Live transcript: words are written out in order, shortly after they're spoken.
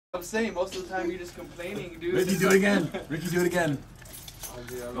I'm saying most of the time you're just complaining, dude. Ricky, do it again. Ricky, do it again.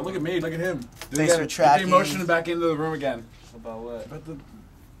 Don't look at me, look at him. Do Thanks for tracking. Get the emotion back into the room again. About what? About the...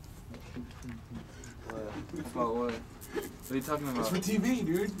 About what? What are you talking about? It's for TV,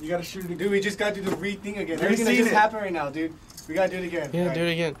 dude. You gotta shoot it again. Dude, we just gotta do the read thing again. We've Everything that seen just it. happened right now, dude. We gotta do it again. Yeah, All right. do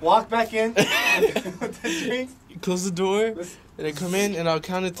it again. Walk back in with the drink. Close the door, and then come in, and I'll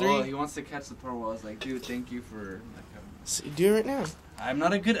count to 3. Oh, he wants to catch the part where I was like, dude, thank you for... Do it right now. I'm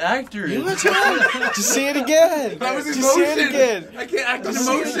not a good actor. You know what? Just say it again. That was Just emotion. say it again. I can't act in Just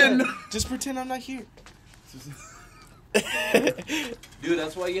say it emotion. again. Just pretend I'm not here. Dude,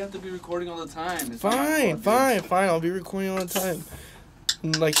 that's why you have to be recording all the time. It's Fine, not fun, dude. fine. I'll be recording all the time.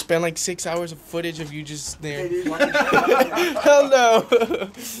 And, like, spend like 6 hours of footage of you just there. Hell no.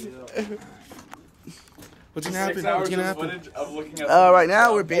 What's gonna happen? What's gonna happen? Right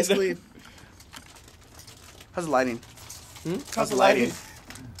now we're basically. How's the lighting? How's the lighting?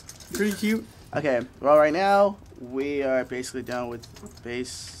 Pretty cute. Okay. Well, right now we are basically done with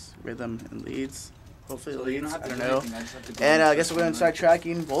bass, rhythm, and leads. Hopefully So you leads. don't have I to don't do know. anything, I just have to go And I and guess we're gonna start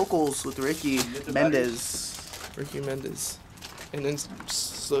tracking vocals with Ricky Mendez. Ricky Mendez. And then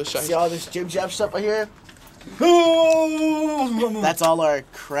slow shine. See all this Jim Jeff stuff right here? That's all our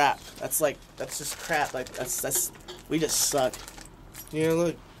crap. That's just crap. Like that's we just suck. Yeah,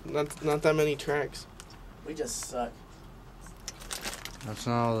 look. Not that many tracks. We just suck. That's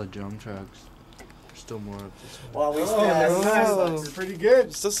not all the drum tracks. There's still more of this one. Well, we still Oh. It's pretty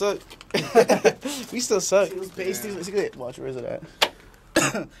good. Still suck. We still suck. See those bass things? Look, watch, where is it at?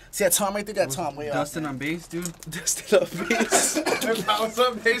 See that Tom right there? That Tom way up. Dustin on bass, dude. Dusted up bass. If I was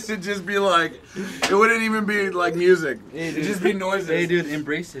up bass, it'd just be like, it wouldn't even be like music. It'd just be noises. Hey, dude,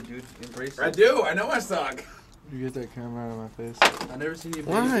 embrace it, dude. Embrace it. I do. I know I suck. You get that camera out of my face. I've never seen you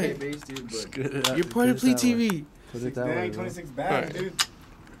Why? play bass, dude, but... Get it out. You're part of Put it Play that way. TV. Put it that way. Dang, bro. 26 bags, Alright. dude.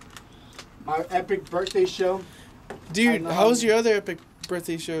 Our epic birthday show. Dude, know. how was your other epic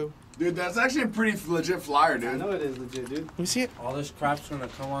birthday show? Dude, that's actually a pretty legit flyer, I dude. know it is legit, dude. Let me see it. All this crap's gonna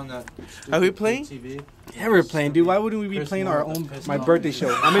come on that. Are we playing? TV. Yeah, we're playing, dude. Why wouldn't we be Chris playing Moore, our own Chris my Moore. birthday show?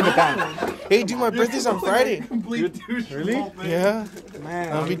 I'm in the band. Hey, dude, my birthday's on Friday. Complete douche. Really? Yeah.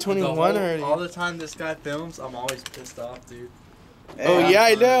 Man, I'll be 21 already. All the time this guy films, I'm always pissed off, dude. Oh, yeah,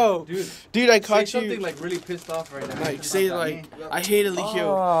 I know. Dude, Dude, I say caught something you. like really pissed off right now. Like, say, like, I hate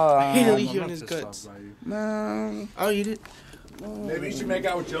Eligio. I hate I'm Eligio not in his pissed guts. off by you. No. I'll eat it. Maybe you should make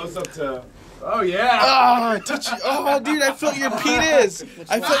out with Joseph to... Oh, yeah. Ah, touch you. Oh, dude, I felt your penis.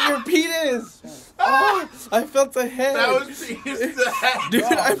 I felt your penis. Oh, I felt the head. That was penis to head. Dude,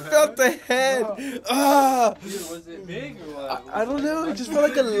 I felt the head. Ah, Dude, was it big or what? I don't know. It just felt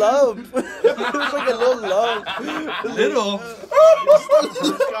like a lump. It was like a little lump. Little?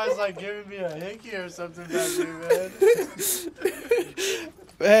 This guy's like giving me a hickey or something back there, man.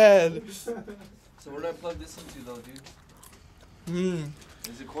 Man. So where do I plug this into though, dude? Mm.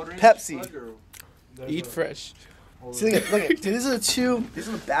 Is it quarter inch Pepsi. plug or... Eat fresh. See, look at dude, these are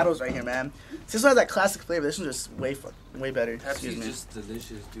the battles right here, man. This one has that classic flavor. This one's just way better. Excuse Pepsi's me. just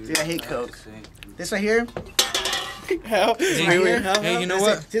delicious, dude. Dude, I hate have to Coke. say. This right here. How? Hey, Wait, how? hey, you know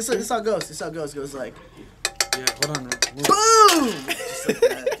This, what? this how it goes. This how it goes. It goes like Yeah, hold on. boom. Just like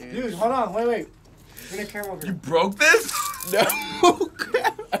that, dude. dude, hold on, wait. Bring the camera over You here. broke this? No.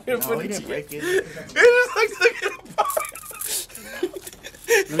 Crap. I'm gonna No, put he it didn't to break it. It just like took it apart.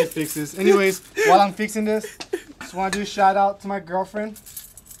 Let me fix this. Anyways, while I'm fixing this, just want to do a shout out to my girlfriend,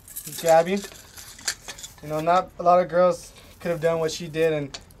 Gabby. You know, not a lot of girls could have done what she did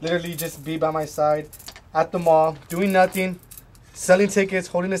and literally just be by my side at the mall, doing nothing, selling tickets,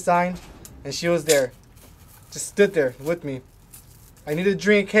 holding a sign, and she was there. Just stood there with me. I need a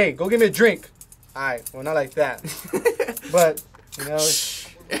drink. Hey, go get me a drink. Alright, well, not like that. But, you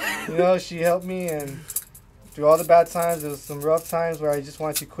know, she helped me and through all the bad times, there was some rough times where I just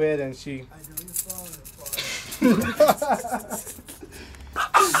wanted to quit, and she.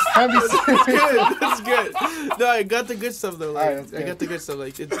 Can't be serious. That's good. No, I got the good stuff though. Like, Alright, that's I good. got the good stuff.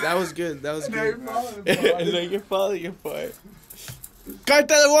 Like that was good. That was Now you're good. falling And apart. then you're falling apart.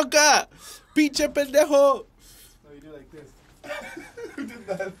 ¡Cállate la boca! ¡Pinche pendejo! No, you do like this. Who did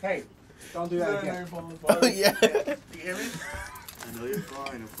that? Hey, don't do that Now again. you're falling apart. Oh yeah. You hear me? I know you're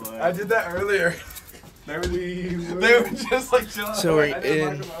falling apart. I did that earlier. They were just like chilling. So we're I did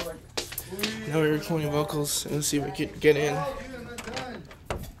in. mine, I was like, Now we're recording vocals. Let's see if we can get in.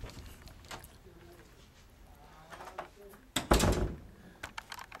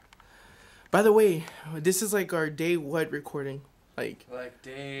 By the way, this is like our day what recording? Like Like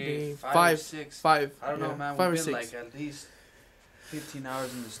day day five, five, or six. five. I don't know, yeah, man. 5 or We've been 6. like at least 15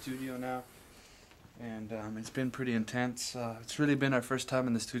 hours in the studio now. and it's been pretty intense. It's really been our first time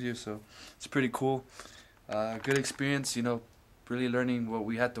in the studio, so it's pretty cool. Good experience, you know, really learning what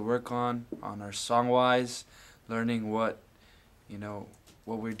we had to work on our song-wise, learning what, you know,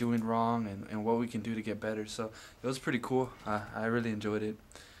 what we're doing wrong and what we can do to get better. So it was pretty cool. I really enjoyed it,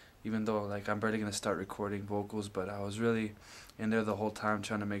 even though like I'm barely gonna start recording vocals, but I was really in there the whole time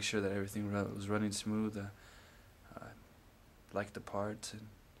trying to make sure that everything was running smooth. Liked the parts, and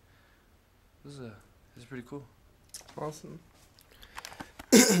it was pretty cool. Awesome.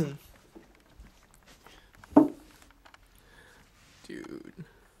 Dude.